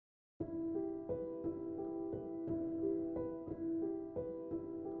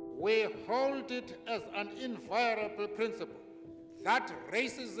we hold it as an inviolable principle that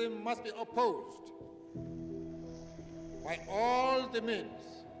racism must be opposed by all the means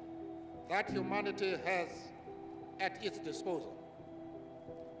that humanity has at its disposal.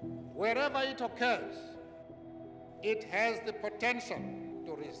 Wherever it occurs, it has the potential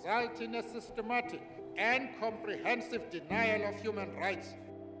to result in a systematic and comprehensive denial of human rights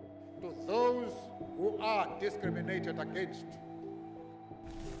to those who are discriminated against.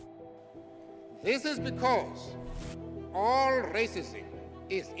 This is because all racism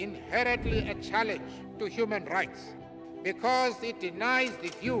is inherently a challenge to human rights, because it denies the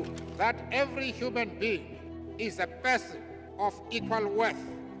view that every human being is a person of equal worth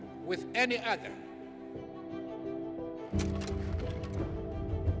with any other.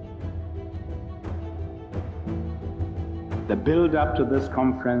 The build-up to this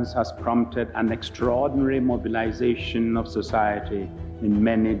conference has prompted an extraordinary mobilization of society in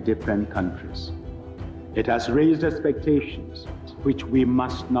many different countries. It has raised expectations which we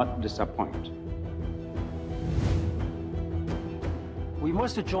must not disappoint. We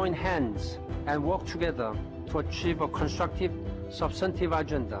must join hands and work together to achieve a constructive, substantive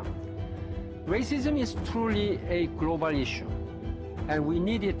agenda. Racism is truly a global issue, and we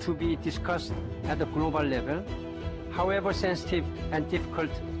need it to be discussed at the global level, however sensitive and difficult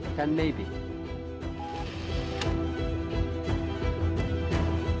that may be.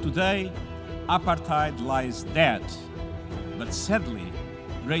 Today, apartheid lies dead, but sadly,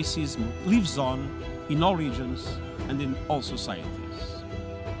 racism lives on in all regions and in all societies.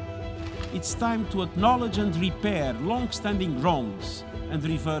 It's time to acknowledge and repair long-standing wrongs and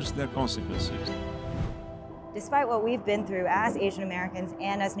reverse their consequences. Despite what we've been through as Asian Americans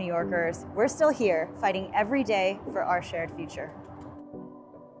and as New Yorkers, we're still here fighting every day for our shared future.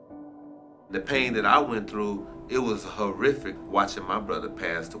 The pain that I went through, it was horrific watching my brother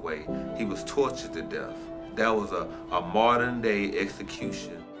pass away. He was tortured to death. That was a modern day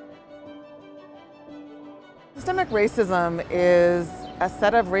execution. Systemic racism is a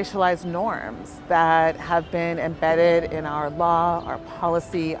set of racialized norms that have been embedded in our law, our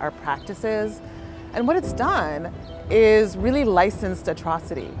policy, our practices. And what it's done is really licensed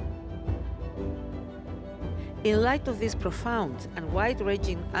atrocity. In light of these profound and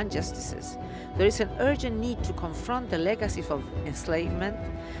wide-ranging injustices, there is an urgent need to confront the legacy of enslavement,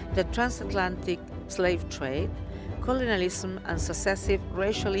 the transatlantic slave trade, colonialism and successive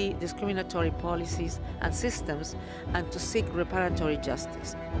racially discriminatory policies and systems, and to seek reparatory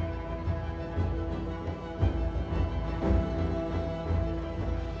justice.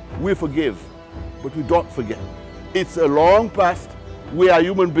 We forgive, but we don't forget. It's a long past. We are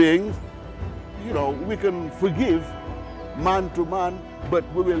human beings. You know, we can forgive man to man, but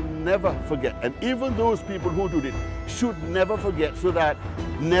we will never forget. And even those people who do it should never forget, so that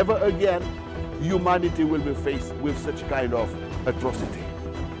never again humanity will be faced with such kind of atrocity.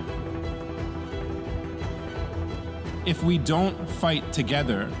 If we don't fight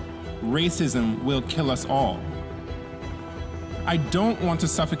together, racism will kill us all. I don't want to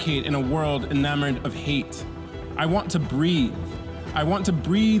suffocate in a world enamored of hate. I want to breathe. I want to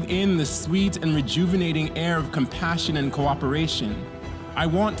breathe in the sweet and rejuvenating air of compassion and cooperation. I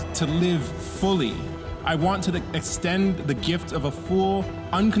want to live fully. I want to extend the gift of a full,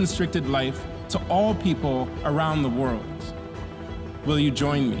 unconstricted life to all people around the world. Will you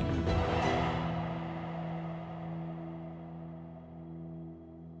join me?